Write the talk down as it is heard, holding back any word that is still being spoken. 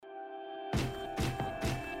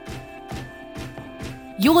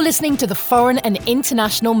You're listening to the Foreign and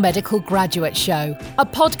International Medical Graduate Show, a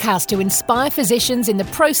podcast to inspire physicians in the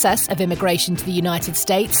process of immigration to the United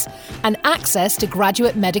States and access to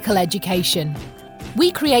graduate medical education.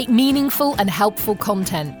 We create meaningful and helpful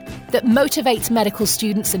content that motivates medical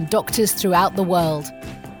students and doctors throughout the world,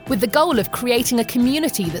 with the goal of creating a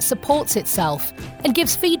community that supports itself and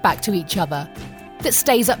gives feedback to each other, that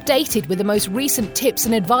stays updated with the most recent tips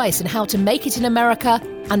and advice on how to make it in America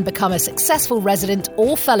and become a successful resident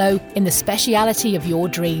or fellow in the speciality of your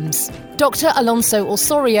dreams. Dr. Alonso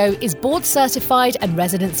Osorio is board certified and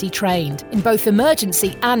residency trained in both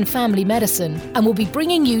emergency and family medicine and will be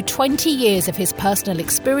bringing you 20 years of his personal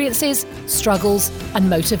experiences, struggles, and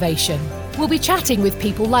motivation. We'll be chatting with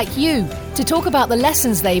people like you to talk about the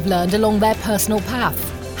lessons they've learned along their personal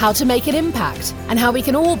path, how to make an impact, and how we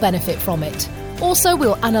can all benefit from it. Also,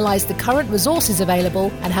 we'll analyse the current resources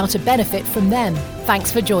available and how to benefit from them.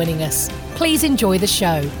 Thanks for joining us. Please enjoy the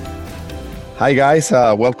show. Hi, guys.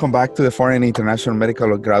 Welcome back to the Foreign and International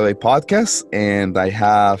Medical Graduate Podcast. And I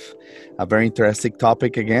have a very interesting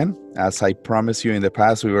topic again. As I promised you in the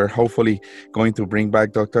past, we were hopefully going to bring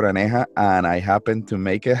back Dr. Aneja, and I happened to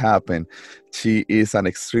make it happen. She is an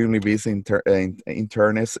extremely busy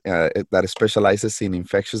internist that specializes in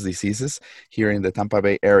infectious diseases here in the Tampa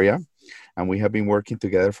Bay area. And we have been working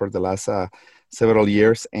together for the last several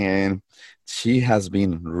years, and she has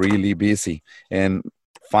been really busy. And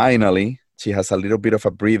finally, she has a little bit of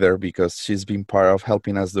a breather because she's been part of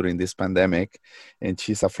helping us during this pandemic. And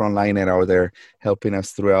she's a frontliner out there helping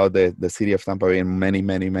us throughout the city of Tampa Bay and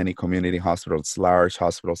many community hospitals, large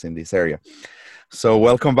hospitals in this area. So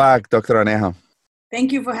welcome back, Dr. Aneja.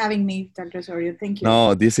 Thank you for having me, Dr. Osorio. Thank you.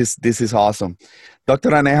 No, this is awesome.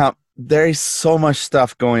 Dr. Aneja, there is so much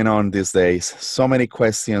stuff going on these days, so many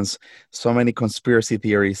questions, so many conspiracy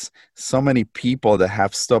theories, so many people that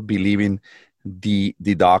have stopped believing the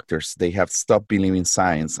doctors. They have stopped believing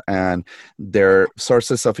science, and their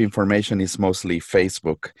sources of information is mostly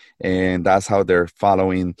Facebook, and that's how they're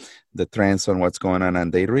following the trends on what's going on,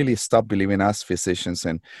 and they really stop believing us physicians.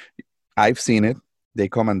 And I've seen it. They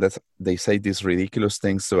come and they say these ridiculous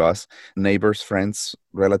things to us. Neighbors, friends,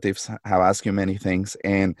 relatives have asked you many things.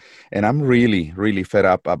 And I'm really fed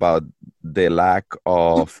up about the lack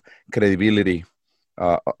of credibility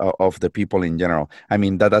of the people in general. I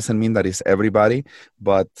mean, that doesn't mean that it's everybody,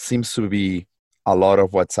 but seems to be a lot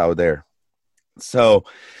of what's out there. So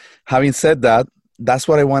having said that, that's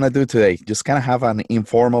what I want to do today. Just kind of have an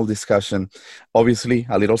informal discussion, obviously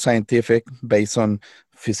a little scientific based on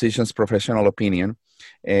physician's professional opinion.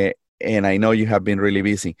 And I know you have been really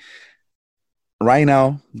busy. Right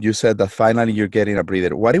now, you said that finally you're getting a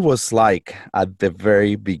breather. What it was like at the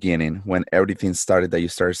very beginning when everything started, that you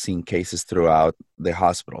started seeing cases throughout the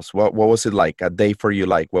hospitals? What was it like? A day for you,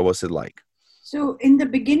 what was it like? So in the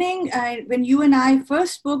beginning, when you and I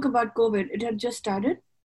first spoke about COVID, it had just started.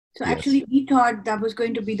 So Yes. Actually, we thought that was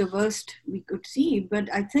going to be the worst we could see.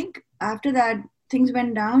 But I think after that, things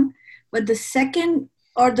went down. But the second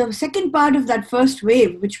part of that first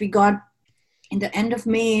wave, which we got in the end of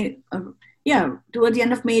May, towards the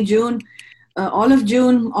end of May, June, all of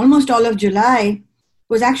June, almost all of July,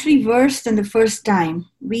 was actually worse than the first time.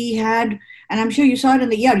 We had, and I'm sure you saw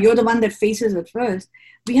it you're the one that faces it first.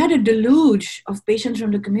 We had a deluge of patients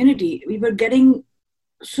from the community. We were getting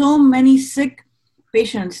so many sick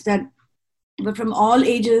patients that were from all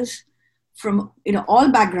ages, from all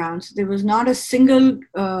backgrounds. There was not a single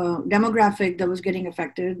demographic that was getting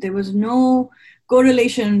affected. There was no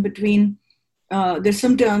correlation between their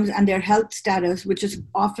symptoms and their health status, which is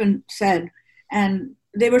often said. And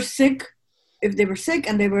they were sick if they were sick,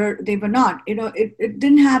 and they were not. It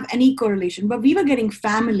didn't have any correlation. But we were getting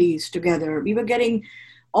families together. We were getting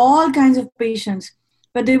all kinds of patients.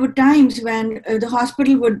 But there were times when the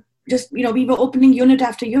hospital would just, we were opening unit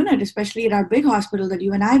after unit, especially at our big hospital that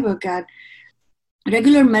you and I work at.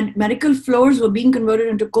 Regular medical floors were being converted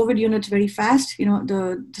into COVID units very fast.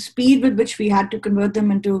 The speed with which we had to convert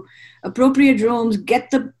them into appropriate rooms,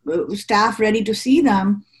 get the staff ready to see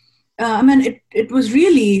them. It was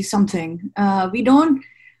really something.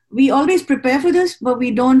 We always prepare for this, but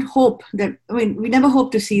we don't hope we never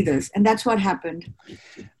hope to see this. And that's what happened.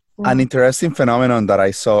 An interesting phenomenon that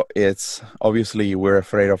I saw, it's obviously we're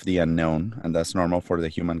afraid of the unknown, and that's normal for the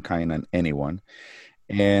humankind and anyone.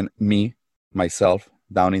 And myself,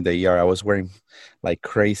 down in the ER, I was wearing like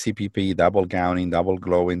crazy PPE, double gowning, double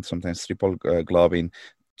glowing, sometimes triple gloving,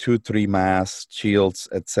 2-3 masks, shields,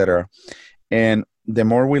 etc. And the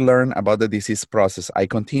more we learn about the disease process, I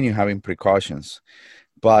continue having precautions.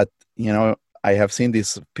 But, I have seen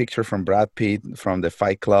this picture from Brad Pitt from the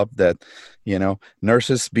Fight Club that,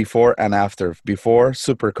 nurses before and after. Before,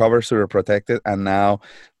 super covered, super protected, and now,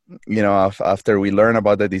 after we learn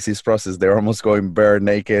about the disease process, they're almost going bare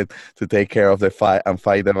naked to take care of the fight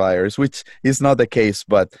the virus, which is not the case.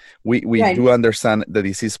 But we Right. do understand the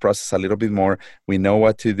disease process a little bit more. We know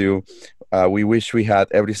what to do. We wish we had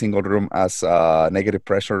every single room as a negative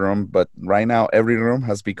pressure room, but right now every room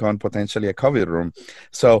has become potentially a COVID room.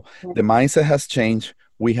 So the mindset has changed.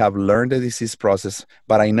 We have learned the disease process,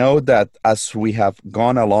 but I know that as we have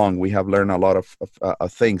gone along, we have learned a lot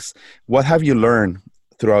of things. What have you learned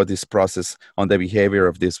throughout this process on the behavior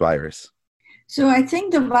of this virus? So I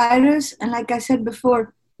think the virus, and like I said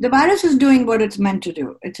before, the virus is doing what it's meant to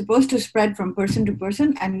do. It's supposed to spread from person to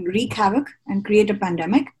person and wreak havoc and create a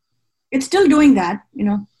pandemic. It's still doing that,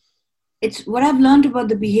 It's what I've learned about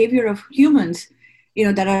the behavior of humans,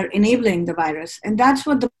 that are enabling the virus. And that's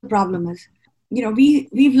what the problem is.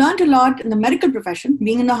 We've learned a lot in the medical profession,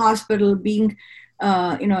 being in the hospital, being,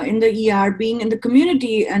 in the ER, being in the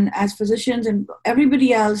community, and as physicians and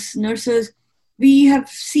everybody else, nurses, we have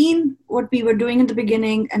seen what we were doing in the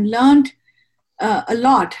beginning and learned a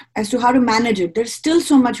lot as to how to manage it. There's still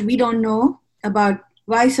so much we don't know about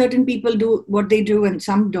why certain people do what they do and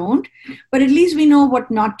some don't, but at least we know what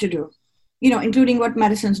not to do, including what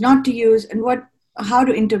medicines not to use and how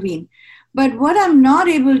to intervene. But what I'm not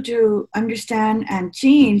able to understand and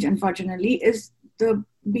change, unfortunately, is the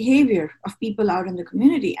behavior of people out in the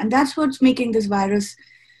community. And that's what's making this virus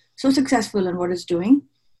so successful in what it's doing.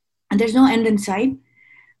 And there's no end in sight,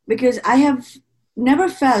 because I have never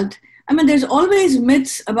felt, there's always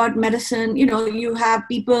myths about medicine. You have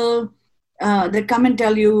people that come and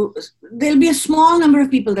tell you, there'll be a small number of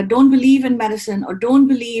people that don't believe in medicine or don't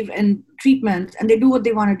believe in treatment, and they do what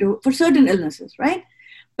they want to do for certain illnesses, right?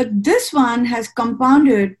 But this one has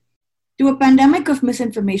compounded to a pandemic of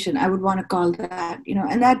misinformation, I would want to call that,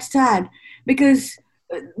 and that's sad, because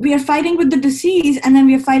we are fighting with the disease and then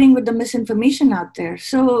we are fighting with the misinformation out there.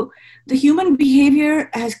 So the human behavior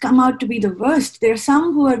has come out to be the worst. There are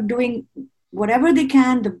some who are doing whatever they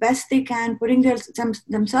can, the best they can, putting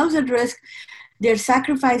themselves at risk. They're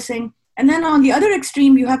sacrificing. And then on the other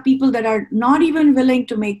extreme, you have people that are not even willing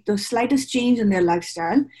to make the slightest change in their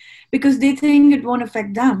lifestyle because they think it won't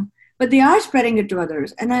affect them, but they are spreading it to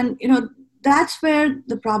others. And then, that's where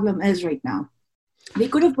the problem is right now. We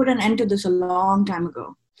could have put an end to this a long time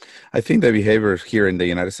ago. I think the behavior here in the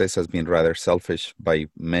United States has been rather selfish by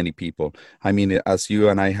many people. As you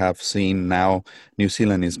and I have seen now, New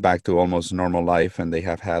Zealand is back to almost normal life, and they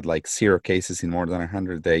have had like 0 cases in more than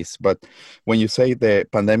 100 days. But when you say the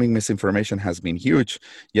pandemic misinformation has been huge,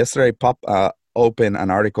 yesterday I popped open an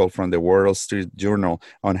article from the Wall Street Journal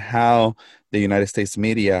on how the United States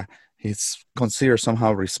media is considered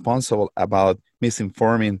somehow responsible about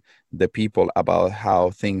misinforming the people about how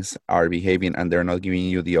things are behaving, and they're not giving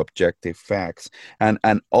you the objective facts. And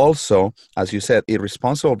also, as you said,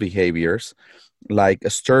 irresponsible behaviors like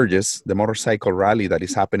Sturgis, the motorcycle rally that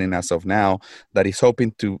is happening as of now, that is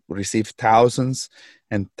hoping to receive thousands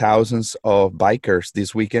and thousands of bikers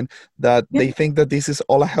this weekend, that they think that this is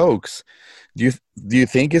all a hoax. Do you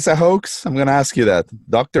think it's a hoax? I'm going to ask you that.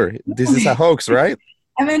 Doctor, this is a hoax, right?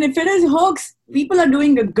 If it is hoax, people are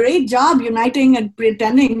doing a great job uniting and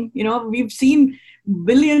pretending. We've seen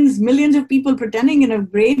millions of people pretending in a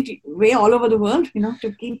great way all over the world,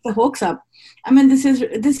 to keep the hoax up.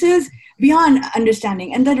 This is beyond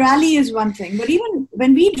understanding. And the rally is one thing, but even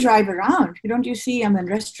when we drive around, don't you see,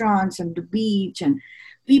 restaurants and the beach, and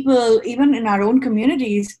people, even in our own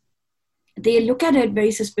communities, they look at it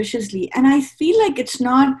very suspiciously. And I feel like it's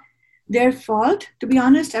not their fault, to be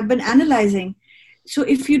honest. I've been analyzing. So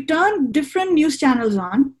if you turn different news channels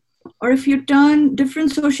on, or if you turn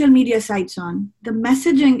different social media sites on, the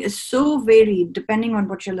messaging is so varied depending on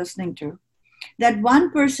what you're listening to, that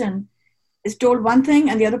one person is told one thing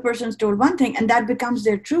and the other person is told one thing, and that becomes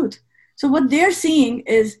their truth. So what they're seeing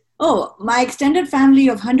is, oh, my extended family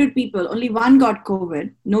of 100 people, only one got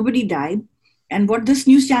COVID, nobody died. And what this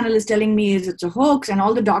news channel is telling me is it's a hoax, and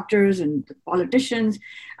all the doctors and the politicians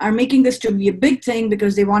are making this to be a big thing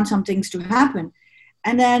because they want some things to happen.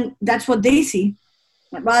 And then that's what they see.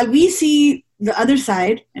 While we see the other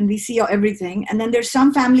side and we see everything. And then there's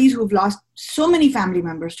some families who've lost so many family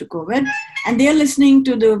members to COVID, and they're listening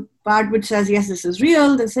to the part which says, yes, this is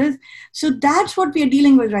real, So that's what we are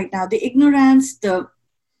dealing with right now. The ignorance,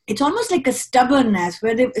 it's almost like a stubbornness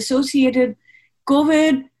where they've associated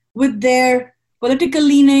COVID with their political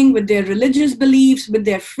leaning, with their religious beliefs, with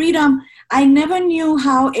their freedom. I never knew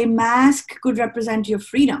how a mask could represent your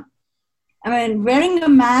freedom. I mean, wearing a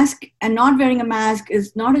mask and not wearing a mask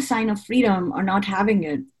is not a sign of freedom or not having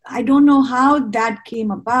it. I don't know how that came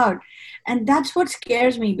about. And that's what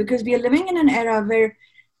scares me, because we are living in an era where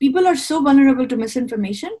people are so vulnerable to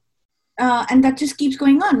misinformation. And that just keeps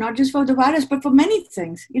going on, not just for the virus, but for many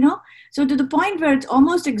things, you know? So to the point where it's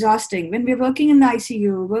almost exhausting when we're working in the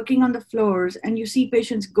ICU, working on the floors, and you see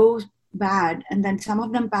patients go bad, and then some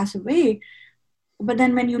of them pass away. But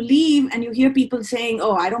then when you leave and you hear people saying,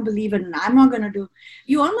 oh, I don't believe it and I'm not going to do,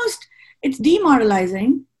 it's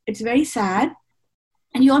demoralizing. It's very sad.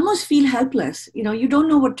 And you almost feel helpless. You know, you don't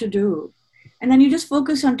know what to do. And then you just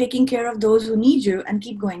focus on taking care of those who need you and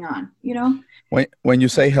keep going on, you know? When you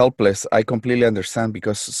say helpless, I completely understand,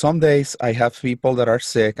 because some days I have people that are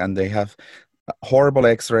sick and they have horrible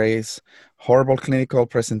x-rays, horrible clinical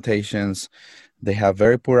presentations. They have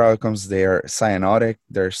very poor outcomes. They're cyanotic.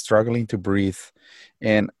 They're struggling to breathe.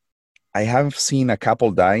 And I have seen a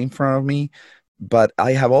couple die in front of me, but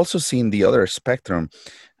I have also seen the other spectrum.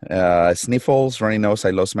 Sniffles, runny nose,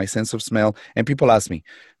 I lost my sense of smell. And people ask me,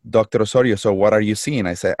 Dr. Osorio, so what are you seeing?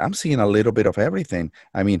 I say, I'm seeing a little bit of everything.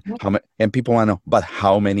 I mean, and people want to know, but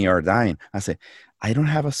how many are dying? I say, I don't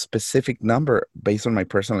have a specific number based on my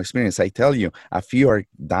personal experience. I tell you, a few are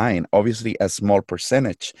dying, obviously a small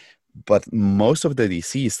percentage, but most of the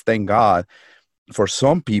disease, thank God, for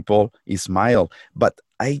some people is mild. But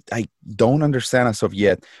I don't understand as of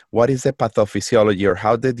yet what is the pathophysiology or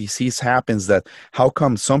how the disease happens, that how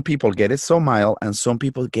come some people get it so mild and some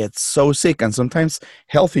people get so sick, and sometimes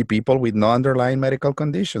healthy people with no underlying medical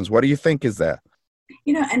conditions. What do you think is that?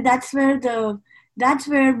 You know, and that's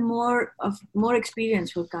where more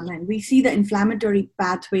experience will come in. We see the inflammatory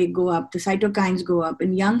pathway go up, the cytokines go up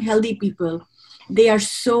in young healthy people. They are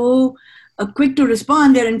so quick to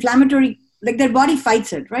respond. They're inflammatory, like their body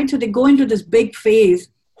fights it, right? So they go into this big phase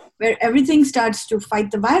where everything starts to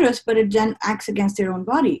fight the virus, but it then acts against their own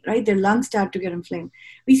body, right? Their lungs start to get inflamed.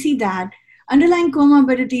 We see that. Underlying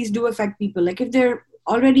comorbidities do affect people, like if they're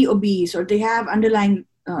already obese or they have underlying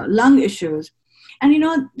lung issues. And, you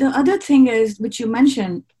know, the other thing is, which you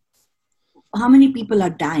mentioned, how many people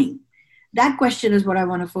are dying? That question is what I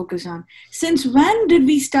want to focus on. Since when did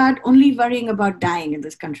we start only worrying about dying in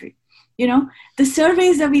this country? You know, the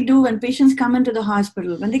surveys that we do when patients come into the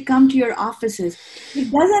hospital, when they come to your offices,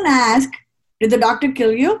 it doesn't ask, did the doctor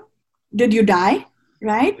kill you? Did you die?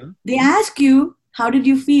 Right? Mm-hmm. They ask you, how did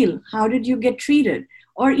you feel? How did you get treated?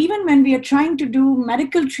 Or even when we are trying to do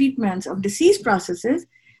medical treatments of disease processes,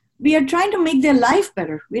 we are trying to make their life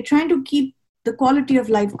better. We're trying to keep the quality of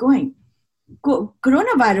life going.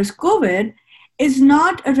 Coronavirus, COVID, is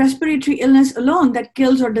not a respiratory illness alone that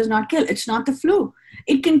kills or does not kill. It's not the flu.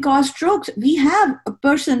 It can cause strokes. We have a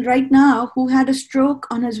person right now who had a stroke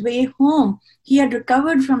on his way home. He had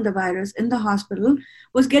recovered from the virus in the hospital,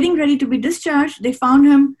 was getting ready to be discharged. They found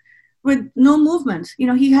him with no movements. You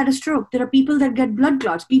know, he had a stroke. There are people that get blood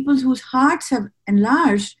clots, people whose hearts have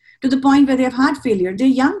enlarged to the point where they have heart failure. They're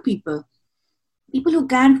young people who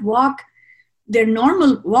can't walk their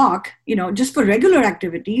normal walk, you know, just for regular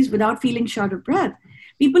activities without feeling short of breath.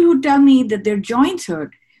 People who tell me that their joints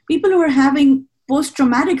hurt. People who are having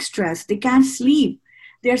post-traumatic stress. They can't sleep.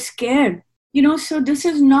 They're scared. You know, so this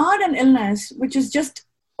is not an illness which is just,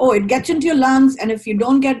 oh, it gets into your lungs, and if you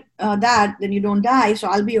don't get that, then you don't die, so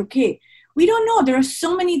I'll be okay. We don't know. There are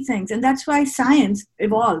so many things, and that's why science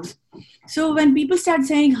evolves. So when people start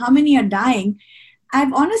saying how many are dying,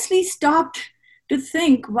 I've honestly stopped to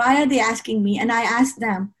think, why are they asking me? And I ask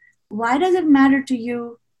them, why does it matter to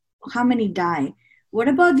you how many die? What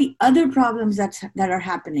about the other problems that are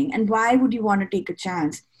happening? And why would you want to take a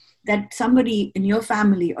chance that somebody in your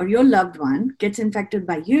family or your loved one gets infected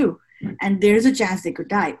by you, and there's a chance they could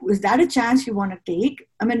die? Is that a chance you want to take?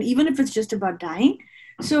 I mean, even if it's just about dying.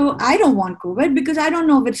 So I don't want COVID because I don't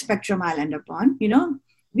know which spectrum I'll end up on, you know?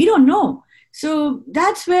 We don't know. So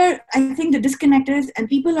that's where I think the disconnect is, and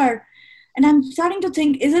people are, and I'm starting to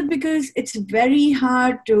think, is it because it's very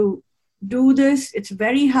hard to do this? It's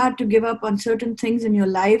very hard to give up on certain things in your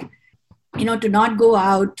life, you know, to not go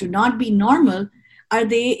out, to not be normal. Are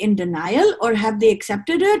they in denial, or have they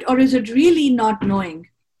accepted it? Or is it really not knowing?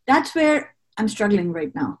 That's where I'm struggling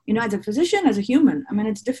right now. You know, as a physician, as a human, I mean,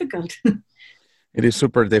 it's difficult. It is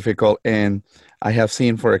super difficult. And I have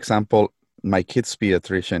seen, for example, my kid's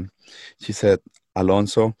pediatrician, she said,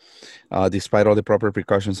 Alonso, despite all the proper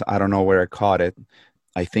precautions, I don't know where I caught it.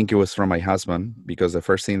 I think it was from my husband, because the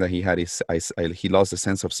first thing that he had is he lost the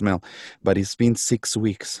sense of smell. But it's been 6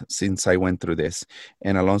 weeks since I went through this.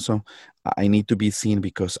 And Alonso, I need to be seen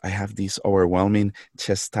because I have this overwhelming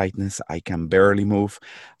chest tightness. I can barely move.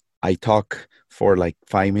 I talk for like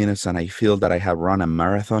 5 minutes and I feel that I have run a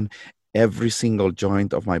marathon. every single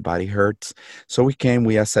joint of my body hurts. So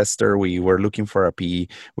we assessed her. We were looking for a PE.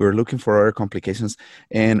 We were looking for other complications.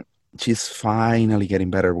 And she's finally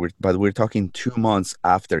getting better. But we're talking 2 months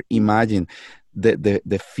after. Imagine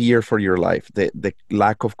the fear for your life, the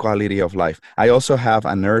lack of quality of life. I also have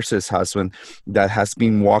a nurse's husband that has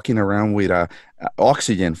been walking around with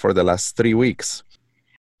oxygen for the last 3 weeks.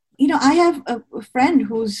 I have a friend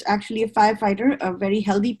who's actually a firefighter, a very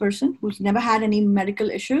healthy person who's never had any medical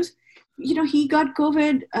issues. He got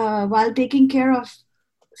COVID while taking care of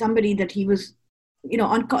somebody that he was,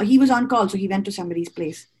 on call. He was on call, so he went to somebody's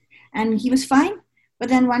place. And he was fine. But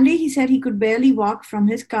then one day he said he could barely walk from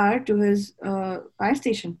his car to his fire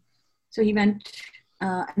station. So he went,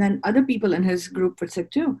 and then other people in his group were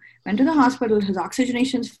sick too. Went to the hospital, his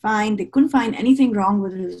oxygenation's fine. They couldn't find anything wrong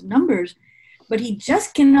with his numbers. But he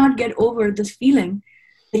just cannot get over this feeling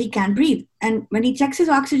that he can't breathe. And when he checks his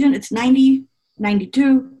oxygen, it's 90,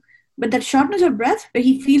 92. But that shortness of breath, where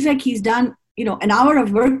he feels like he's done, an hour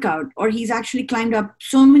of workout, or he's actually climbed up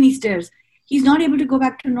so many stairs, he's not able to go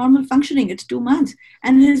back to normal functioning. It's 2 months.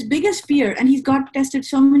 And his biggest fear, and he's got tested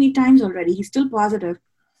so many times already, he's still positive.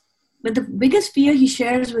 But the biggest fear he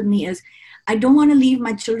shares with me is, I don't want to leave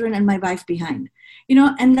my children and my wife behind.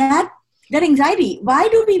 And that anxiety, why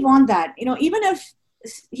do we want that? Even if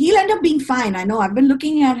he'll end up being fine. I know, I've been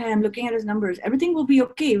looking at him, looking at his numbers. Everything will be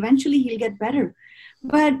okay. Eventually he'll get better.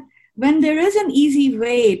 But when there is an easy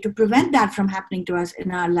way to prevent that from happening to us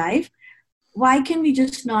in our life, why can we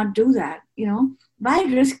just not do that? Why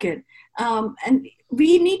risk it? And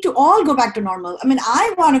we need to all go back to normal. I mean,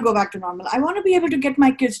 I want to go back to normal. I want to be able to get my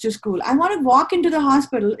kids to school. I want to walk into the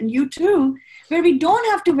hospital, and you too, where we don't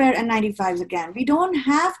have to wear N95s again. We don't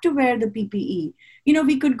have to wear the PPE.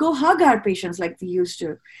 We could go hug our patients like we used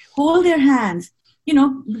to, hold their hands,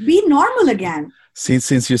 be normal again.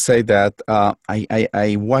 Since you say that,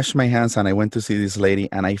 I washed my hands and I went to see this lady,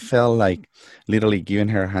 and I felt like literally giving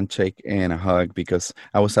her a handshake and a hug, because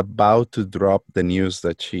I was about to drop the news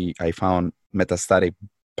that I found metastatic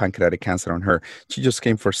pancreatic cancer on her. She just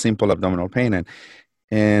came for simple abdominal pain,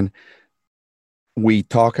 and we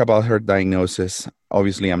talk about her diagnosis.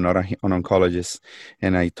 Obviously, I'm not an oncologist,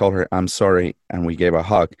 and I told her I'm sorry, and we gave a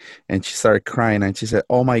hug, and she started crying, and she said,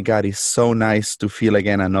 "Oh my God, it's so nice to feel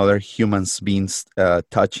again another human being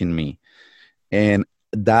touching me," and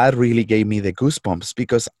that really gave me the goosebumps,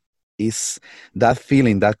 because it's that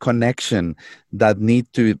feeling, that connection, that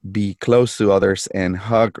need to be close to others and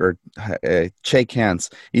hug or shake hands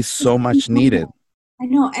is so much needed. I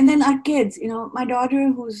know. And then our kids, my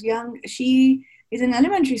daughter who's young, she is in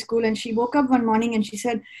elementary school, and she woke up one morning and she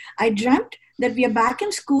said, I dreamt that we are back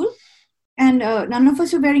in school and none of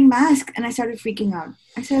us are wearing masks. And I started freaking out.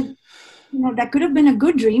 I said, that could have been a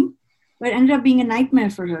good dream, but it ended up being a nightmare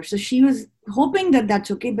for her. So she was hoping that that's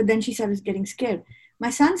okay, but then she started getting scared. My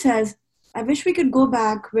son says, I wish we could go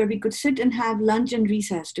back where we could sit and have lunch and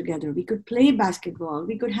recess together. We could play basketball.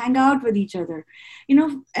 We could hang out with each other,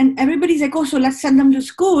 and everybody's like, oh, so let's send them to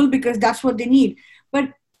school because that's what they need.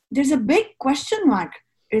 But there's a big question mark.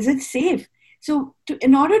 Is it safe? So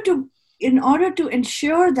in order to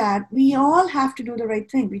ensure that, we all have to do the right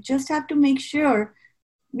thing. We just have to make sure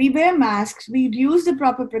we wear masks, we use the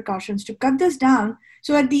proper precautions to cut this down.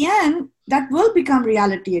 So at the end, that will become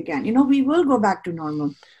reality again. We will go back to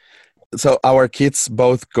normal. So our kids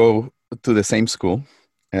both go to the same school,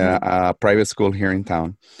 a private school here in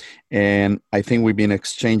town. And I think we've been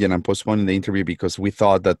exchanging and postponing the interview because we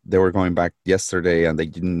thought that they were going back yesterday, and they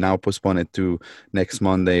now postpone it to next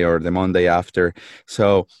Monday or the Monday after.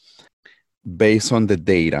 So based on the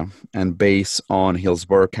data and based on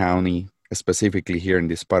Hillsborough County, specifically here in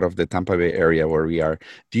this part of the Tampa Bay area where we are,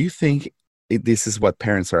 do you think, this is what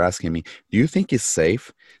parents are asking me, do you think it's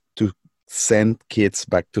safe to send kids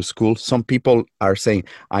back to school? Some people are saying,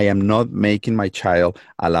 I am not making my child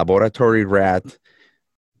a laboratory rat,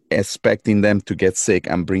 expecting them to get sick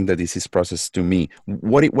and bring the disease process to me.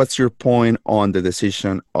 What's your point on the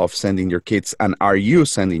decision of sending your kids, and are you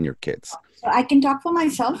sending your kids? So I can talk for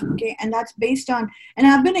myself, okay, and that's based on, and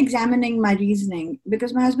I've been examining my reasoning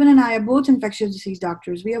because my husband and I are both infectious disease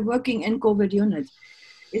doctors. We are working in COVID units.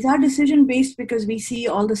 Is our decision based because we see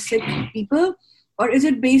all the sick people, or is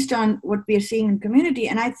it based on what we are seeing in community?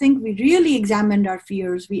 And I think we really examined our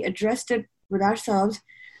fears. We addressed it with ourselves,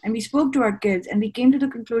 and we spoke to our kids, and we came to the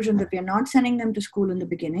conclusion that we are not sending them to school in the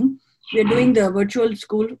beginning. We are doing the virtual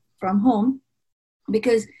school from home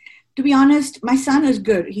because, to be honest, my son is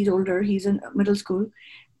good. He's older. He's in middle school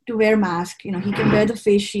to wear mask. He can wear the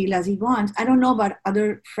face shield as he wants. I don't know about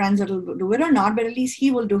other friends that will do it or not, but at least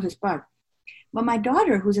he will do his part. But my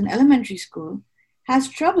daughter, who's in elementary school, has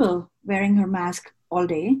trouble wearing her mask all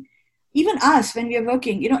day. even us, when we are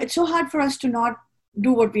working, it's so hard for us to not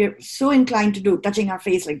do what we are so inclined to do, touching our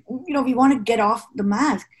face. Like, we want to get off the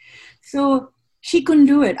mask. So she couldn't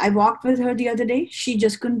do it. I walked with her the other day. She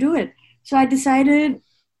just couldn't do it. So I decided,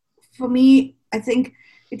 for me, I think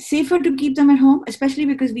it's safer to keep them at home, especially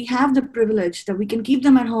because we have the privilege that we can keep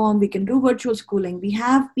them at home. We can do virtual schooling. We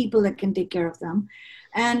have people that can take care of them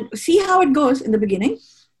and see how it goes in the beginning.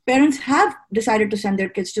 Parents have decided to send their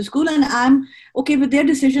kids to school, and I'm okay with their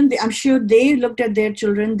decision. I'm sure they looked at their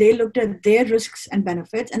children, they looked at their risks and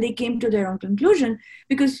benefits, and they came to their own conclusion,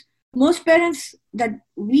 because most parents that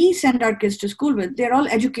we send our kids to school with, they're all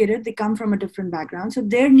educated, they come from a different background. So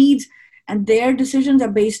their needs and their decisions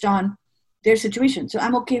are based on their situation. So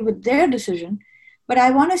I'm okay with their decision, but I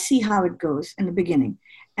want to see how it goes in the beginning.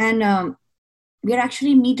 And we're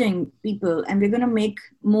actually meeting people, and we're going to make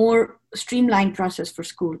more streamlined process for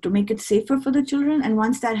school to make it safer for the children. And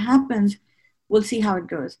once that happens, we'll see how it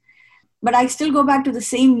goes. But I still go back to the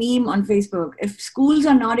same meme on Facebook. If schools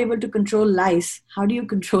are not able to control lice, how do you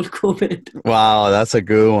control COVID? Wow, that's a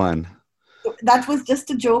good one. That was just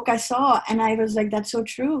a joke I saw, and I was like, that's so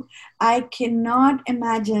true. I cannot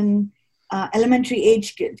imagine elementary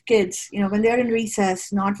age kids, when they're in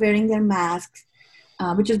recess, not wearing their masks,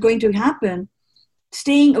 which is going to happen,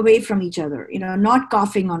 staying away from each other, not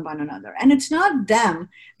coughing on one another. And it's not them.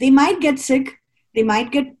 They might get sick. They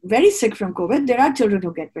might get very sick from COVID. There are children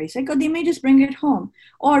who get very sick, or they may just bring it home.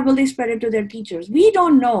 Or will they spread it to their teachers? We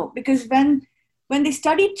don't know, because when they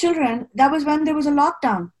studied children, that was when there was a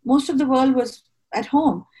lockdown. Most of the world was at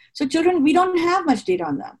home. So children, we don't have much data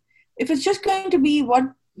on them. If it's just going to be what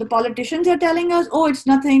the politicians are telling us, oh, it's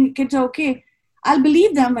nothing, kids are okay, I'll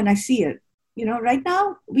believe them when I see it. Right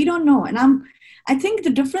now, we don't know. And I think the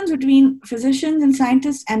difference between physicians and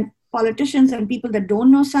scientists and politicians and people that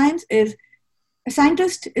don't know science is, a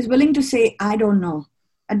scientist is willing to say, I don't know.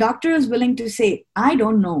 A doctor is willing to say, I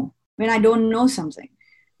don't know, when I don't know something.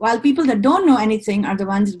 While people that don't know anything are the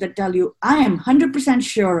ones that tell you, I am 100%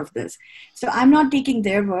 sure of this. So I'm not taking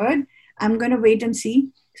their word. I'm going to wait and see.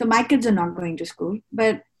 So my kids are not going to school.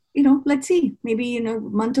 But, let's see. Maybe in a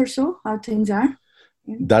month or so, how things are.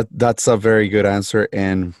 That's a very good answer.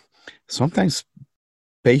 And sometimes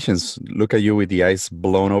patients look at you with the eyes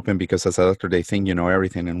blown open, because as a doctor, they think you know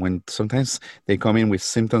everything. And when sometimes they come in with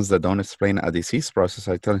symptoms that don't explain a disease process,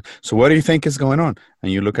 I tell them, so what do you think is going on?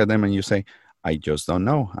 And you look at them and you say, I just don't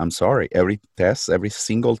know. I'm sorry. Every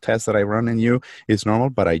single test that I run in you is normal,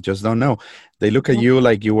 but I just don't know. They look at you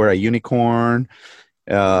like you were a unicorn,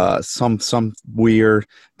 some weird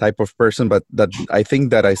type of person, but that I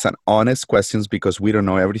think that is an honest questions, because we don't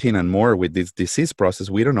know everything, and more with this disease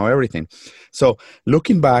process, we don't know everything. So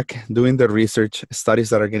looking back, doing the research,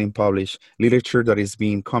 studies that are getting published, literature that is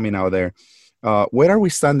being coming out there, where are we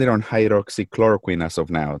standing on hydroxychloroquine as of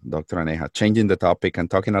now, Dr. Aneja? Changing the topic and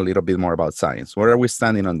talking a little bit more about science. Where are we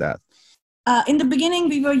standing on that? In the beginning,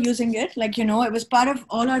 we were using it, it was part of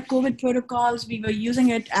all our COVID protocols. We were using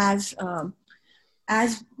it as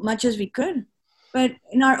much as we could. But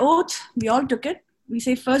in our oath, we all took it. We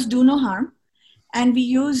say, first, do no harm. And we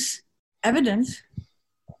use evidence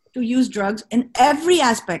to use drugs in every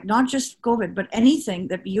aspect, not just COVID, but anything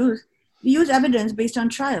that we use evidence based on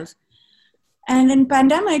trials. And in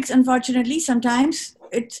pandemics, unfortunately, sometimes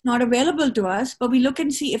it's not available to us, but we look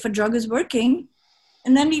and see if a drug is working,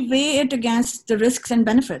 and then we weigh it against the risks and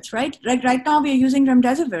benefits, right? Like right now, we are using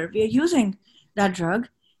remdesivir. We are using that drug,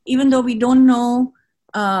 even though we don't know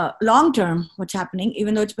long-term what's happening,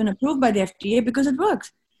 even though it's been approved by the FDA, because it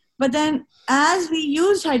works. But then as we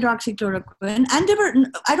used hydroxychloroquine, and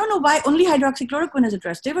I don't know why only hydroxychloroquine is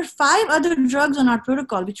addressed. There were 5 other drugs on our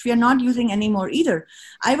protocol, which we are not using anymore either.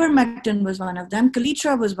 Ivermectin was one of them.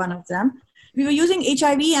 Kaletra was one of them. We were using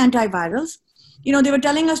HIV antivirals. They were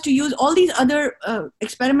telling us to use all these other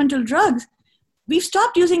experimental drugs. We've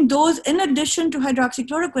stopped using those in addition to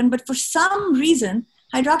hydroxychloroquine, but for some reason,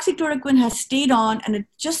 hydroxychloroquine has stayed on, and it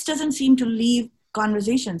just doesn't seem to leave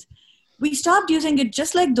conversations. We stopped using it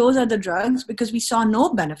just like those other drugs because we saw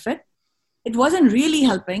no benefit. It wasn't really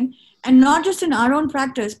helping, and not just in our own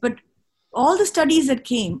practice, but all the studies that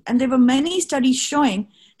came, and there were many studies showing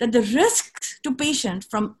that the risks to patients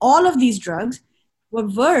from all of these drugs were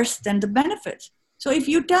worse than the benefits. So if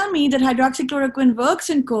you tell me that hydroxychloroquine works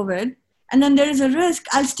in COVID, and then there is a risk,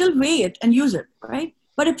 I'll still weigh it and use it, right?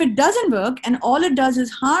 But if it doesn't work and all it does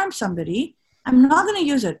is harm somebody, I'm not going to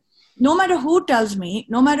use it. No matter who tells me,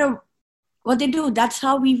 no matter what they do, that's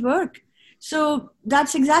how we work. So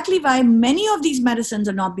that's exactly why many of these medicines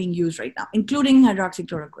are not being used right now, including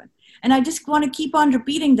hydroxychloroquine. And I just want to keep on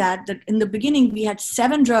repeating that in the beginning, we had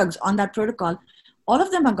 7 drugs on that protocol. All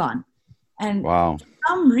of them are gone. And Wow. for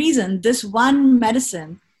some reason, this one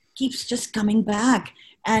medicine keeps just coming back.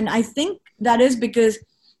 And I think that is because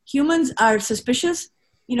humans are suspicious,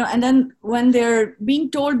 and then when they're being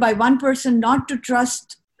told by one person not to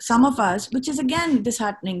trust some of us, which is again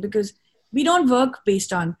disheartening because we don't work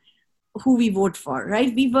based on who we vote for,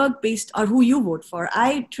 right? We work based on who you vote for.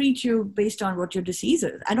 I treat you based on what your disease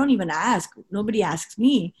is. I don't even ask. Nobody asks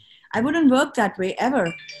me. I wouldn't work that way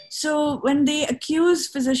ever. So when they accuse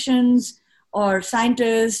physicians or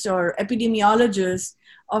scientists or epidemiologists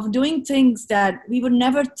of doing things that we would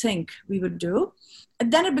never think we would do,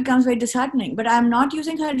 then it becomes very disheartening. But I'm not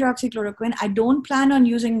using hydroxychloroquine. I don't plan on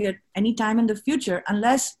using it anytime in the future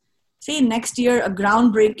unless, say, next year, a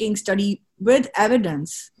groundbreaking study with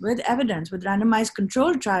evidence, with randomized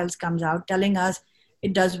controlled trials comes out telling us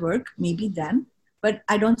it does work, maybe then. But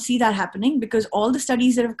I don't see that happening because all the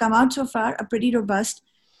studies that have come out so far are pretty robust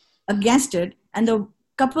against it. And the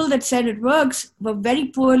couple that said it works were very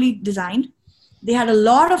poorly designed. They had a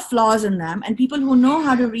lot of flaws in them, and people who know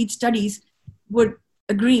how to read studies would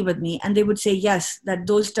agree with me, and they would say, yes, that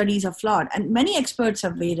those studies are flawed. And many experts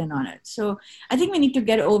have weighed in on it. So I think we need to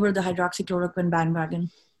get over the hydroxychloroquine bandwagon.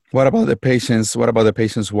 What about the patients? What about the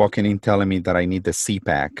patients walking in telling me that I need the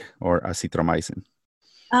CPAC or azithromycin?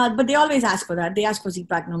 But they always ask for that. They ask for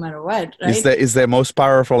Z-Pak no matter what, right? Is the most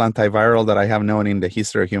powerful antiviral that I have known in the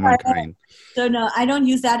history of humankind. So no, I don't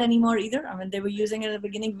use that anymore either. I mean, they were using it at the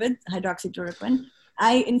beginning with hydroxychloroquine.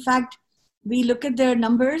 In fact, we look at their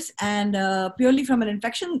numbers and purely from an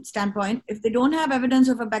infection standpoint, if they don't have evidence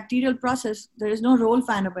of a bacterial process, there is no role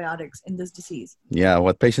for antibiotics in this disease. Yeah,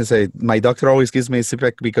 what patients say, my doctor always gives me a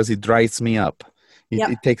CPAC because it dries me up.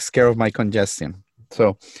 It takes care of my congestion.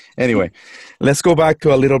 So anyway, let's go back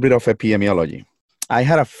to a little bit of epidemiology. I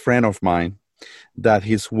had a friend of mine that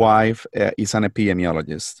his wife is an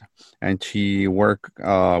epidemiologist, and she worked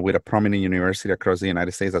with a prominent university across the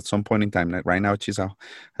United States at some point in time. Right now, she's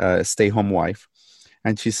a stay-home wife.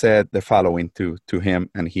 And she said the following to him,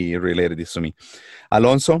 and he related this to me.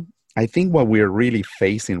 Alonso, I think what we're really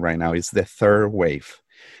facing right now is the third wave.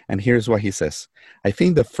 And here's what he says. I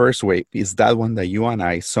think the first wave is that one that you and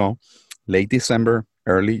I saw late December,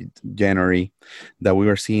 early January, that we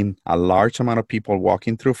were seeing a large amount of people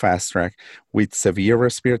walking through Fast Track with severe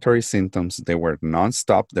respiratory symptoms. They were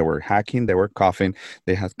nonstop. They were hacking. They were coughing.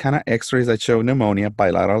 They had kind of x-rays that showed pneumonia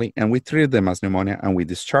bilaterally, and we treated them as pneumonia and we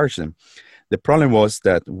discharged them. The problem was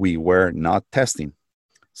that we were not testing.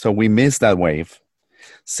 So we missed that wave.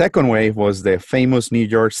 Second wave was the famous New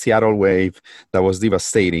York, Seattle wave that was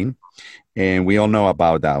devastating. And we all know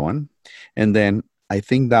about that one. And then I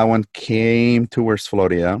think that one came towards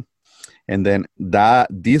Florida. And then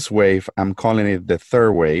this wave, I'm calling it the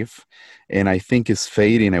third wave. And I think it's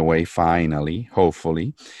fading away finally,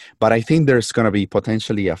 hopefully. But I think there's going to be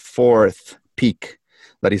potentially a fourth peak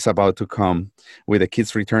that is about to come with the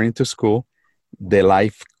kids returning to school, the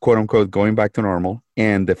life, quote unquote, going back to normal,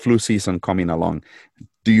 and the flu season coming along.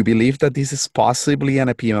 Do you believe that this is possibly an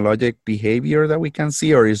epidemiologic behavior that we can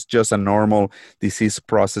see, or is just a normal disease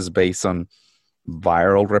process based on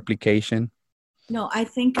viral replication? No, I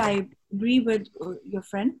think I agree with your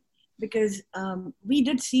friend because we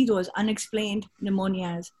did see those unexplained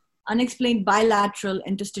pneumonias, unexplained bilateral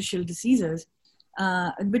interstitial diseases,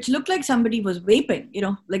 which looked like somebody was vaping,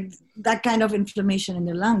 like that kind of inflammation in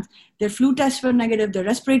their lungs. Their flu tests were negative. Their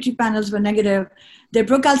respiratory panels were negative. Their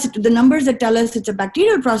the numbers that tell us it's a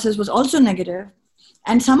bacterial process was also negative.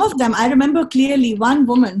 And some of them, I remember clearly one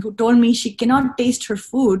woman who told me she cannot taste her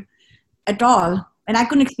food at all. And I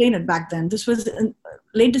couldn't explain it back then. This was in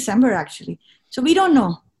late December, actually. So we don't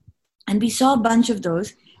know. And we saw a bunch of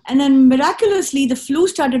those. And then miraculously, the flu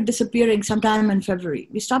started disappearing sometime in February.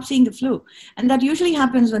 We stopped seeing the flu. And that usually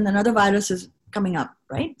happens when another virus is coming up,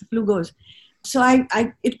 right? The flu goes. So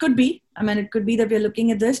it could be. It could be that we're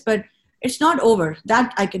looking at this, but it's not over.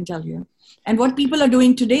 That I can tell you. And what people are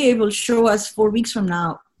doing today will show us 4 weeks from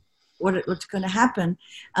now what's going to happen.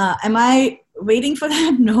 Am I waiting for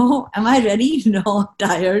that? No. Am I ready? No, I'm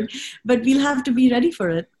tired. But we'll have to be ready for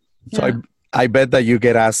it. So I bet that you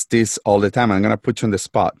get asked this all the time. I'm going to put you on the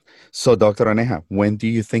spot. So, Dr. Aneja, when do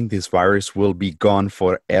you think this virus will be gone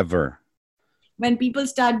forever? When people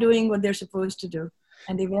start doing what they're supposed to do,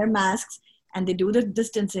 and they wear masks, and they do the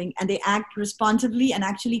distancing, and they act responsibly and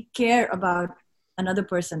actually care about another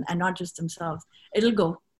person and not just themselves, it'll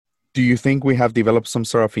go. Do you think we have developed some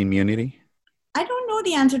sort of immunity? I don't know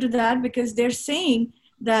the answer to that because they're saying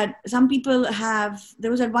that some people have,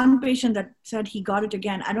 there was that one patient that said he got it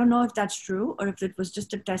again. I don't know if that's true or if it was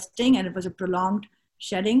just a testing and it was a prolonged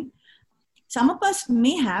shedding. some of us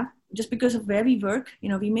may have, just because of where we work,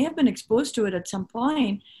 we may have been exposed to it at some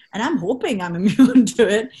point, and I'm hoping I'm immune to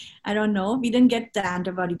it. I don't know. We didn't get the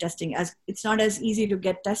antibody testing, as it's not as easy to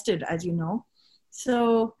get tested, as you know.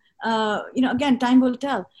 So, again, time will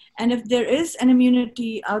tell. And if there is an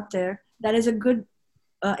immunity out there, that is a good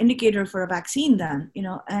indicator for a vaccine then,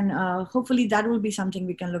 and hopefully that will be something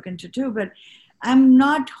we can look into too. But I'm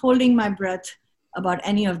not holding my breath about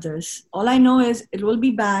any of this. All I know is it will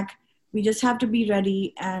be back. We just have to be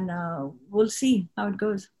ready, and we'll see how it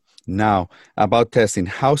goes. Now, about testing,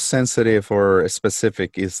 how sensitive or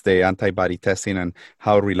specific is the antibody testing, and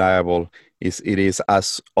how reliable it is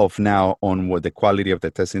as of now on what the quality of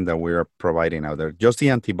the testing that we are providing out there? Just the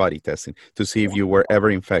antibody testing to see if you were ever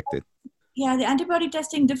infected. Yeah, the antibody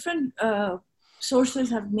testing, different sources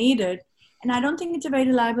have made it. And I don't think it's a very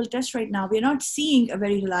reliable test right now. We're not seeing a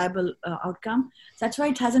very reliable outcome. That's why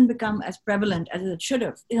it hasn't become as prevalent as it should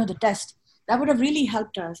have. The test, that would have really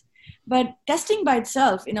helped us. But testing by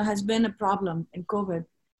itself, has been a problem in COVID.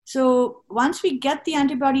 So once we get the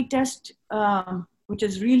antibody test, which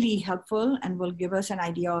is really helpful and will give us an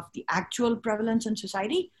idea of the actual prevalence in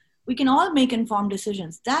society, we can all make informed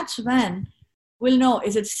decisions. That's when we'll know,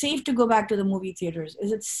 is it safe to go back to the movie theaters?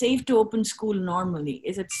 Is it safe to open school normally?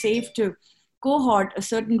 Is it safe to cohort a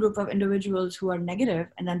certain group of individuals who are negative,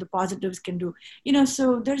 and then the positives can do,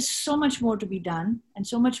 so there's so much more to be done and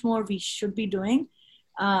so much more we should be doing,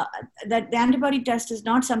 that the antibody test is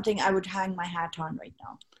not something I would hang my hat on right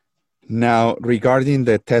now. Now, regarding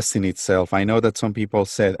the testing itself, I know that some people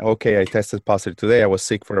said, okay, I tested positive today. I was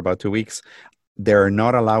sick for about 2 weeks. They're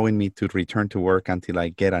not allowing me to return to work until I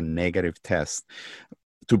get a negative test.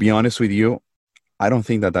 To be honest with you, I don't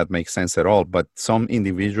think that makes sense at all. But some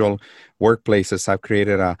individual workplaces have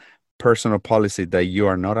created a personal policy that you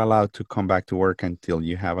are not allowed to come back to work until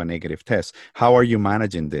you have a negative test. How are you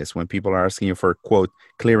managing this when people are asking you for, quote,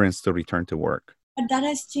 clearance to return to work? But that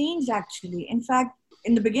has changed, actually. In fact,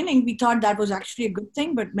 in the beginning, we thought that was actually a good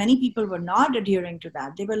thing, but many people were not adhering to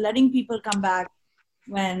that. They were letting people come back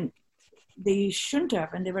when they shouldn't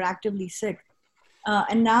have, and they were actively sick.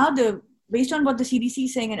 And now, based on what the CDC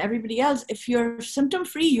is saying and everybody else, if you're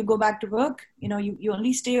symptom-free, you go back to work. You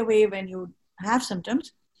only stay away when you have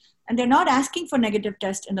symptoms. And they're not asking for negative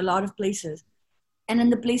tests in a lot of places. And in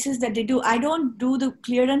the places that they do, I don't do the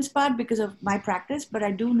clearance part because of my practice, but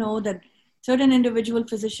I do know that certain individual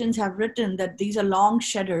physicians have written that these are long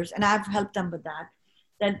shedders, and I've helped them with that.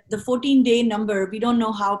 That the 14-day number, we don't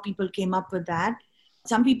know how people came up with that.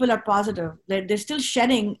 Some people are positive. They're still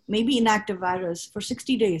shedding maybe inactive virus for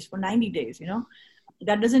 60 days, for 90 days,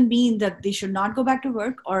 That doesn't mean that they should not go back to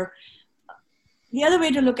work. Or the other way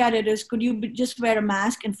to look at it is, could you just wear a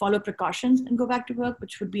mask and follow precautions and go back to work,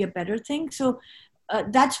 which would be a better thing. So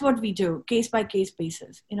that's what we do, case-by-case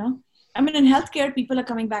basis, I mean, in healthcare, people are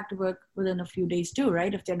coming back to work within a few days too,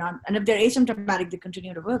 right? If they're not, and if they're asymptomatic, they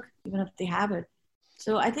continue to work, even if they have it.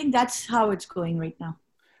 So I think that's how it's going right now.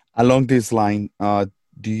 Along this line,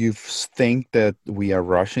 do you think that we are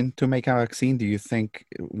rushing to make a vaccine? Do you think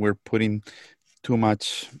we're putting too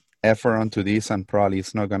much effort onto this and probably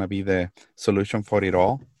it's not going to be the solution for it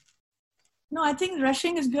all? No, I think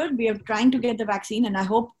rushing is good. We are trying to get the vaccine, and I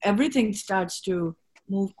hope everything starts to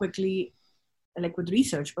move quickly, like with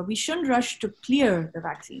research, but we shouldn't rush to clear the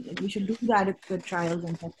vaccine. We should do the adequate trials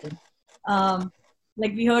and testing.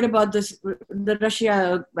 Like we heard about the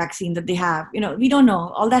Russia vaccine that they have, we don't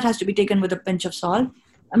know. All that has to be taken with a pinch of salt.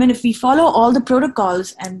 I mean, if we follow all the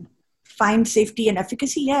protocols and find safety and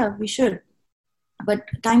efficacy, yeah, we should. But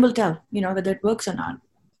time will tell, whether it works or not.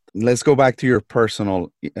 Let's go back to your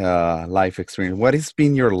personal life experience. What has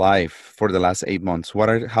been your life for the last 8 months?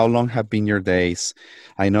 How long have been your days?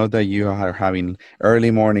 I know that you are having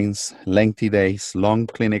early mornings, lengthy days, long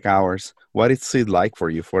clinic hours. What is it like for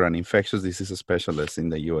you for an infectious disease specialist in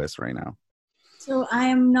the US right now? So I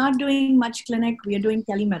am not doing much clinic. We are doing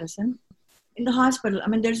telemedicine in the hospital. I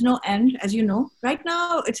mean, there's no end, as you know. Right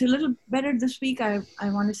now, it's a little better this week, I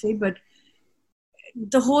want to say, but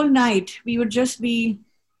the whole night we would just be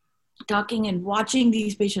talking and watching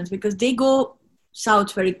these patients because they go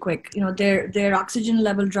south very quick. Their oxygen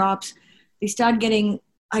level drops. They start getting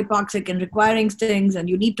hypoxic and requiring things, and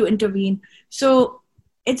you need to intervene. So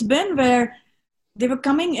it's been where they were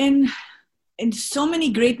coming in so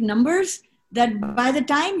many great numbers that by the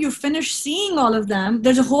time you finish seeing all of them,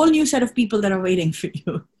 there's a whole new set of people that are waiting for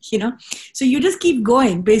you, So you just keep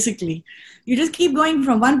going, basically. You just keep going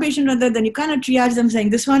from one patient to another, then you kind of triage them saying,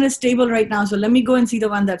 this one is stable right now, so let me go and see the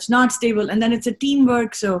one that's not stable. And then it's a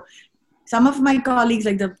teamwork. So some of my colleagues,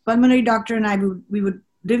 like the pulmonary doctor and I, we would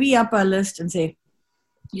divvy up our list and say,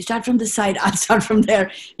 You start from this side, I'll start from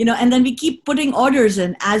there, and then we keep putting orders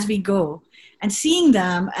in as we go and seeing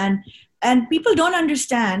them. And people don't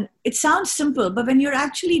understand. It sounds simple, but when you're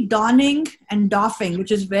actually donning and doffing,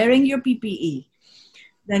 which is wearing your PPE,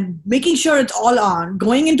 then making sure it's all on,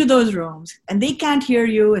 going into those rooms, and they can't hear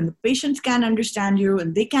you, and the patients can't understand you,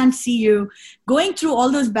 and they can't see you, going through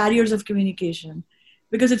all those barriers of communication,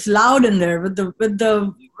 because it's loud in there with the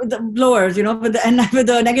blowers, with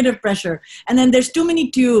the negative pressure, and then there's too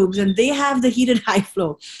many tubes, and they have the heated high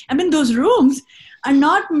flow. I mean, those rooms are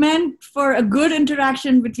not meant for a good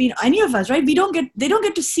interaction between any of us, right? They don't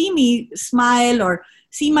get to see me smile or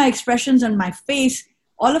see my expressions on my face.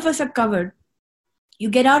 All of us are covered. You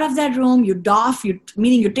get out of that room, you doff,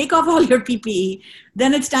 meaning you take off all your PPE,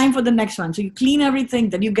 then it's time for the next one. So you clean everything,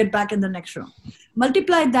 then you get back in the next room.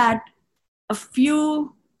 Multiply that a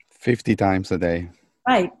few... 50 times a day.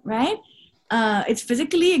 Right. It's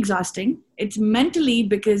physically exhausting. It's mentally,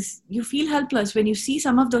 because you feel helpless when you see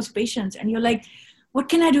some of those patients and you're like, what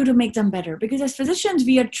can I do to make them better? Because as physicians,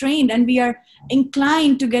 we are trained and we are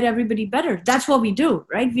inclined to get everybody better. That's what we do,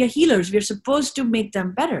 right? We are healers. We're supposed to make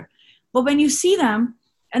them better. But when you see them,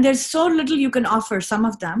 and there's so little you can offer some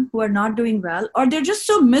of them who are not doing well, or they're just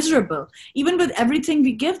so miserable, even with everything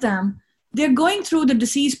we give them, they're going through the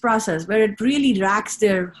disease process where it really racks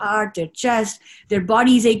their heart, their chest, their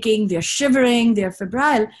body's aching, they're shivering, they're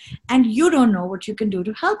febrile, and you don't know what you can do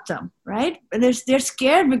to help them, right? And they're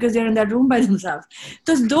scared because they're in that room by themselves.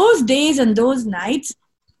 Those days and those nights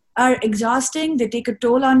are exhausting. They take a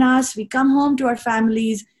toll on us. We come home to our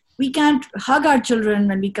families. We can't hug our children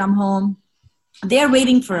when we come home. They're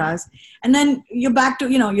waiting for us. And then you're back to,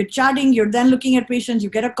 you're chatting, you're then looking at patients. You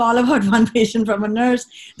get a call about one patient from a nurse.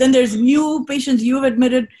 Then there's new patients you've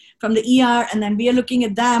admitted from the ER, and then we are looking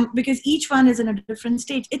at them because each one is in a different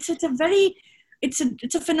stage. It's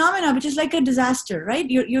a phenomena which is like a disaster, right?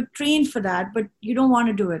 You're trained for that, but you don't want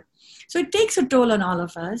to do it. So it takes a toll on all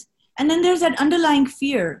of us. And then there's that underlying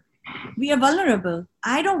fear. We are vulnerable.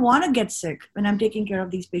 I don't want to get sick when I'm taking care of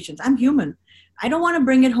these patients. I'm human. I don't want to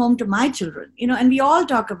bring it home to my children, and we all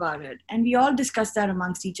talk about it and we all discuss that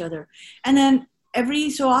amongst each other. And then every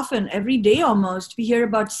so often, every day almost, we hear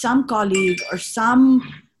about some colleague or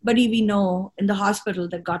somebody we know in the hospital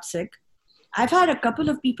that got sick. I've had a couple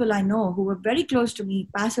of people I know who were very close to me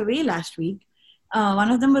pass away last week. One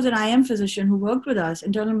of them was an IM physician who worked with us,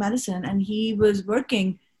 internal medicine, and he was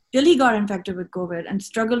working till he got infected with COVID and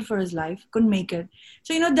struggled for his life, couldn't make it.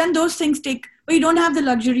 So, then those things but you don't have the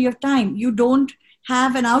luxury of time. You don't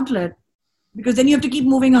have an outlet because then you have to keep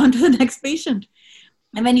moving on to the next patient.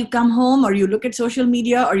 And when you come home or you look at social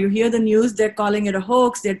media or you hear the news, they're calling it a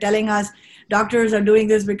hoax. They're telling us doctors are doing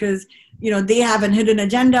this because, they have a hidden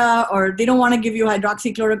agenda, or they don't want to give you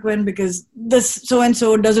hydroxychloroquine because this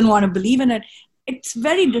so-and-so doesn't want to believe in it. It's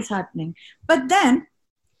very disheartening. But then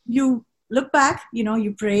you look back,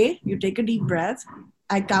 you pray, you take a deep breath.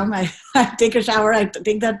 I take a shower, I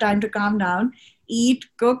take that time to calm down, eat,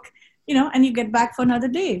 cook, and you get back for another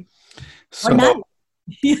day. So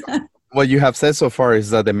what you have said so far is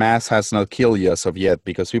that the mask has not killed you as of yet,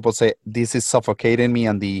 because people say this is suffocating me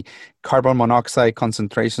and the carbon monoxide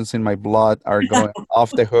concentrations in my blood are going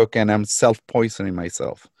off the hook and I'm self-poisoning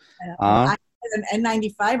myself. I have an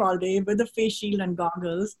N95 all day with a face shield and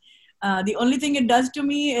goggles. The only thing it does to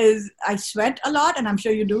me is I sweat a lot, and I'm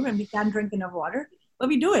sure you do, and we can't drink enough water, but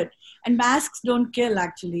we do it. And masks don't kill,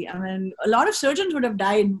 actually. I mean, a lot of surgeons would have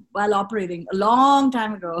died while operating a long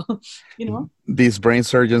time ago, These brain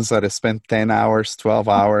surgeons that have spent 10 hours, 12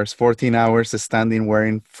 hours, 14 hours standing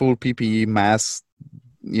wearing full PPE masks,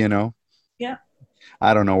 Yeah.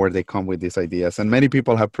 I don't know where they come with these ideas. And many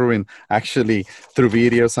people have proven, actually, through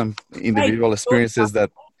videos and individual experiences, that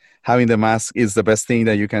having the mask is the best thing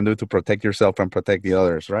that you can do to protect yourself and protect the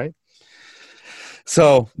others, right?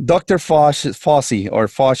 So Dr.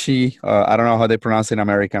 Fauci, I don't know how they pronounce it in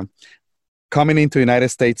America, coming into the United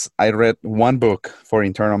States, I read one book for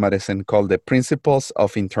internal medicine called The Principles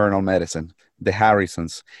of Internal Medicine, the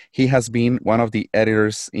Harrisons. He has been one of the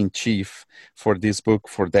editors-in-chief for this book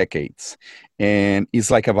for decades. And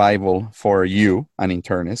it's like a Bible for you, an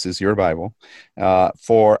internist, is your Bible.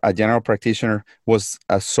 For a general practitioner, was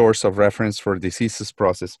a source of reference for diseases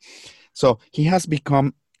process. So he has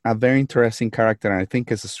become a very interesting character, and I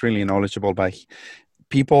think is extremely knowledgeable, but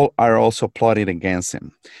people are also plotting against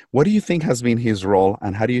him. What do you think has been his role,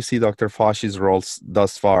 and how do you see Dr. Fauci's roles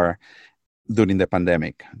thus far during the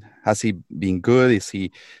pandemic? Has he been good? Is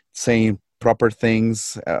he saying proper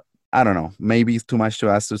things? I don't know. Maybe it's too much to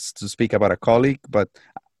ask to speak about a colleague, but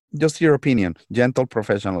just your opinion, gentle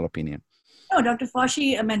professional opinion. No, Dr.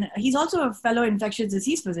 Fauci, I mean, he's also a fellow infectious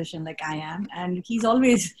disease physician like I am. And he's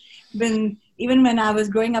always been, even when I was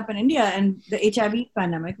growing up in India and the HIV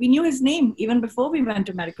pandemic, we knew his name even before we went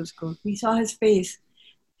to medical school. We saw his face.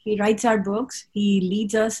 He writes our books. He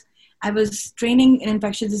leads us. I was training in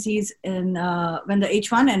infectious disease when the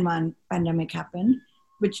H1N1 pandemic happened,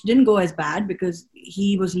 which didn't go as bad because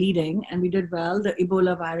he was leading and we did well. The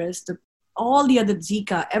Ebola virus, all the other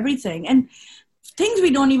Zika, everything. And things we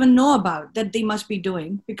don't even know about that they must be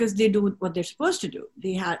doing because they do what they're supposed to do.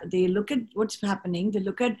 They look at what's happening. They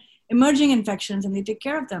look at emerging infections and they take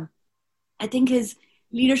care of them. I think his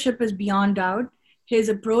leadership is beyond doubt. His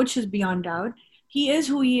approach is beyond doubt. He is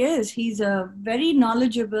who he is. He's a very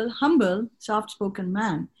knowledgeable, humble, soft-spoken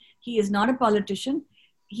man. He is not a politician.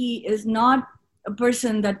 He is not a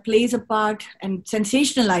person that plays a part and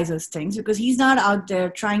sensationalizes things because he's not out there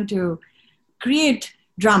trying to create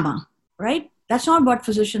drama, right? That's not what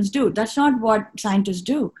physicians do. That's not what scientists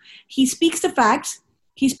do. He speaks the facts.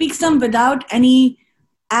 He speaks them without any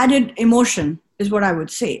added emotion, is what I would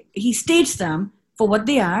say. He states them for what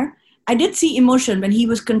they are. I did see emotion when he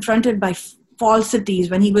was confronted by falsities,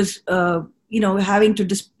 when he was, having to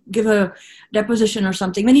give a deposition or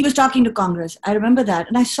something, when he was talking to Congress. I remember that.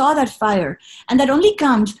 And I saw that fire. And that only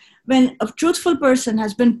comes when a truthful person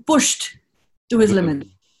has been pushed to his limit.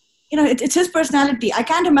 It's his personality. I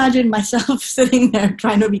can't imagine myself sitting there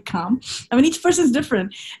trying to be calm. I mean, each person's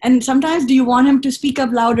different. And sometimes do you want him to speak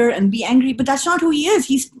up louder and be angry? But that's not who he is.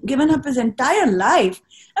 He's given up his entire life.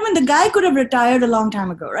 I mean, the guy could have retired a long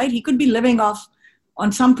time ago, right? He could be living off on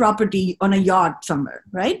some property on a yacht somewhere,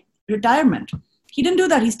 right? Retirement. He didn't do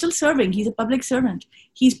that. He's still serving. He's a public servant.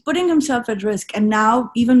 He's putting himself at risk. And now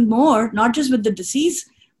even more, not just with the disease,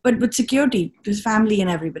 but with security to his family and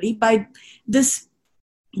everybody by this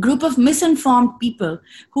group of misinformed people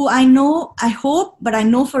who I hope, but I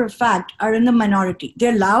know for a fact are in the minority.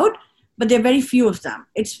 They're loud, but there are very few of them.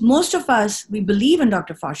 It's most of us, we believe in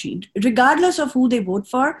Dr. Fauci, regardless of who they vote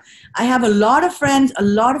for. I have a lot of friends, a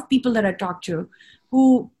lot of people that I talk to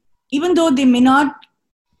who, even though they may not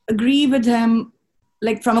agree with him,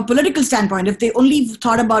 like from a political standpoint, if they only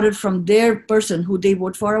thought about it from their person who they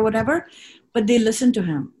vote for or whatever, but they listen to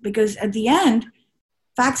him because at the end,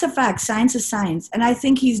 facts are facts, science is science. And I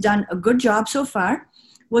think he's done a good job so far.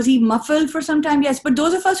 Was he muffled for some time? Yes. But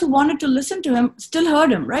those of us who wanted to listen to him still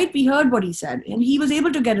heard him, right? We heard what he said and he was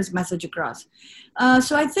able to get his message across.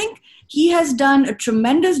 So I think he has done a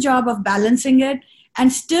tremendous job of balancing it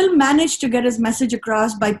and still managed to get his message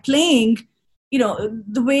across by playing,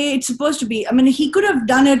 the way it's supposed to be. I mean, he could have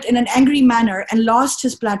done it in an angry manner and lost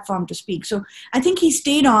his platform to speak. So I think he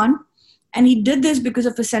stayed on and he did this because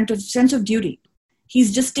of a sense of duty.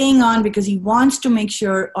 He's just staying on because he wants to make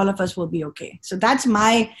sure all of us will be okay. So that's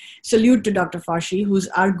my salute to Dr. Fauci, who's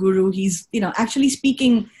our guru. He's, actually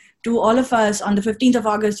speaking to all of us on the 15th of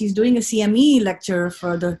August. He's doing a CME lecture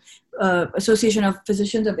for the Association of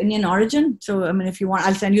Physicians of Indian Origin. So, I mean, if you want,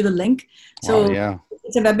 I'll send you the link. So wow, yeah.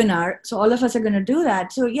 It's a webinar. So all of us are going to do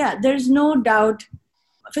that. So yeah, there's no doubt.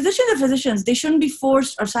 Physicians are physicians. They shouldn't be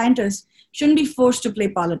forced, or scientists shouldn't be forced to play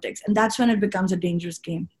politics. And that's when it becomes a dangerous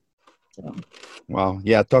game. So. Wow.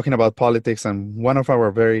 Yeah. Talking about politics and one of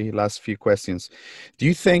our very last few questions. Do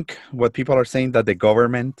you think what people are saying that the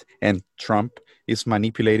government and Trump is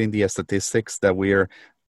manipulating the statistics that we're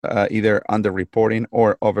either underreporting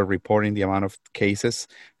or overreporting the amount of cases?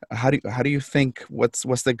 How do you think, what's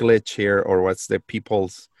the glitch here or what's the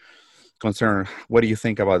people's concern? What do you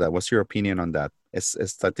think about that? What's your opinion on that? Is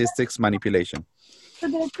statistics manipulation? So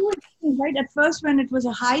there are two extremes, right? At first, when it was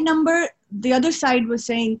a high number, the other side was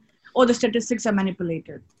saying, oh, the statistics are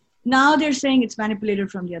manipulated. Now they're saying it's manipulated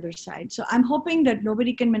from the other side. So I'm hoping that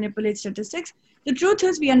nobody can manipulate statistics. The truth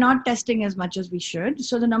is we are not testing as much as we should.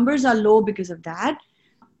 So the numbers are low because of that.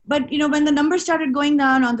 But, when the numbers started going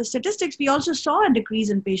down on the statistics, we also saw a decrease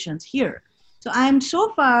in patients here. So I'm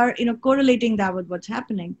so far, correlating that with what's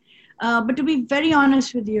happening. But to be very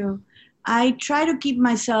honest with you, I try to keep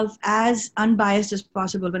myself as unbiased as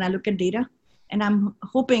possible when I look at data. And I'm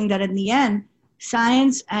hoping that in the end,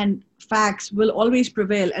 science and facts will always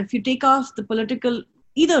prevail. And if you take off the political,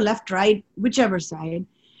 either left, right, whichever side,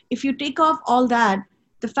 if you take off all that,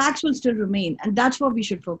 the facts will still remain. And that's what we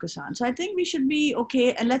should focus on. So I think we should be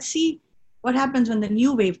okay. And let's see what happens when the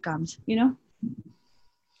new wave comes,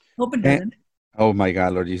 Hope it doesn't. Oh my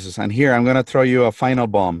God, Lord Jesus. And here, I'm going to throw you a final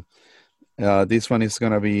bomb. This one is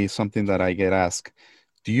going to be something that I get asked.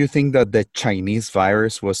 Do you think that the Chinese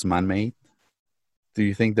virus was man-made? Do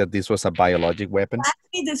you think that this was a biologic weapon? You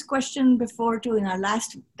asked me this question before too in our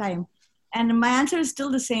last time. And my answer is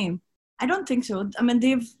still the same. I don't think so. I mean,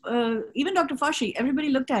 they've, even Dr. Fauci, everybody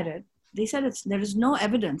looked at it. They said there is no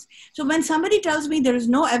evidence. So when somebody tells me there is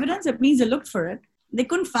no evidence, it means they looked for it. They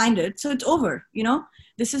couldn't find it. So it's over.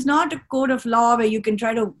 This is not a code of law where you can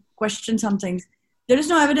try to question some things. There is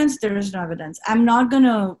no evidence. There is no evidence. I'm not going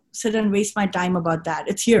to sit and waste my time about that.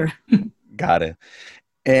 It's here. Got it.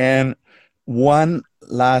 And one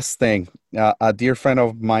last thing, a dear friend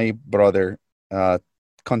of my brother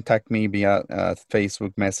contacted me via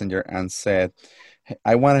Facebook Messenger and said,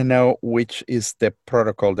 I want to know which is the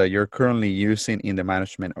protocol that you're currently using in the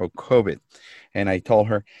management of COVID. And I told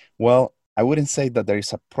her, well, I wouldn't say that there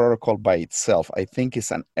is a protocol by itself. I think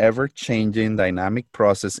it's an ever-changing dynamic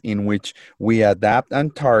process in which we adapt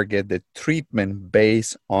and target the treatment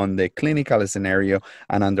based on the clinical scenario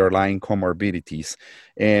and underlying comorbidities.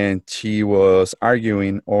 And she was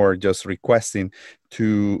arguing or just requesting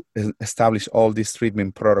to establish all this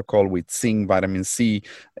treatment protocol with zinc, vitamin C,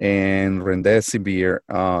 and remdesivir,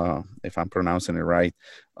 if I'm pronouncing it right,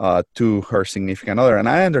 to her significant other. And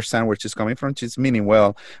I understand where she's coming from. She's meaning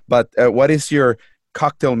well, but what is your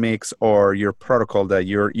cocktail mix or your protocol that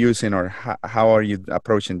you're using, or how are you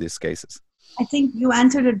approaching these cases? I think you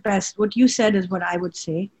answered it best. What you said is what I would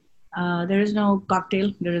say. There is no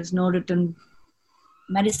cocktail. There is no written.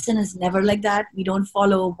 Medicine is never like that. We don't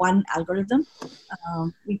follow one algorithm.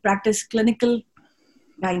 We practice clinical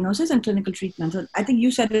diagnosis and clinical treatment. So I think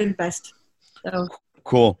you said it best. So.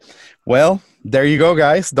 Cool. Well, there you go,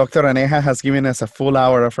 guys. Dr. Aneja has given us a full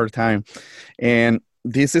hour of her time. And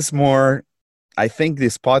this is more, I think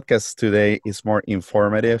this podcast today is more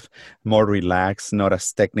informative, more relaxed, not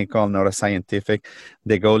as technical, not as scientific.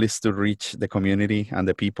 The goal is to reach the community and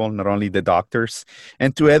the people, not only the doctors,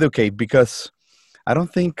 and to educate, because I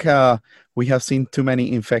don't think we have seen too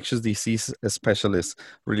many infectious disease specialists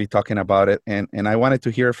really talking about it. And I wanted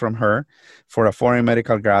to hear from her, for a foreign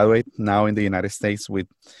medical graduate now in the United States with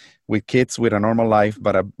kids with a normal life,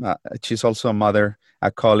 but she's also a mother,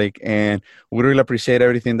 a colleague, and we really appreciate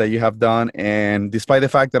everything that you have done. And despite the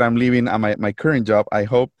fact that I'm leaving my current job, I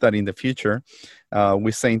hope that in the future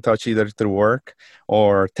we stay in touch either through work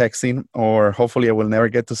or texting, or hopefully I will never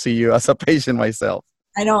get to see you as a patient myself.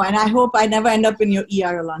 I know, and I hope I never end up in your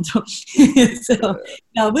ER, Alonso. So,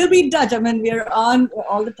 no, we'll be in touch. I mean, we're on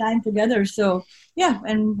all the time together. So, yeah,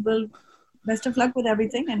 and best of luck with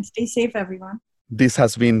everything, and stay safe, everyone. This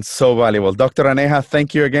has been so valuable. Dr. Aneja,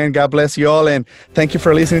 thank you again. God bless you all, and thank you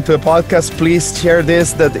for listening to the podcast. Please share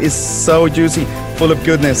this. That is so juicy, full of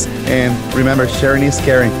goodness. And remember, sharing is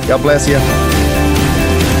caring. God bless you.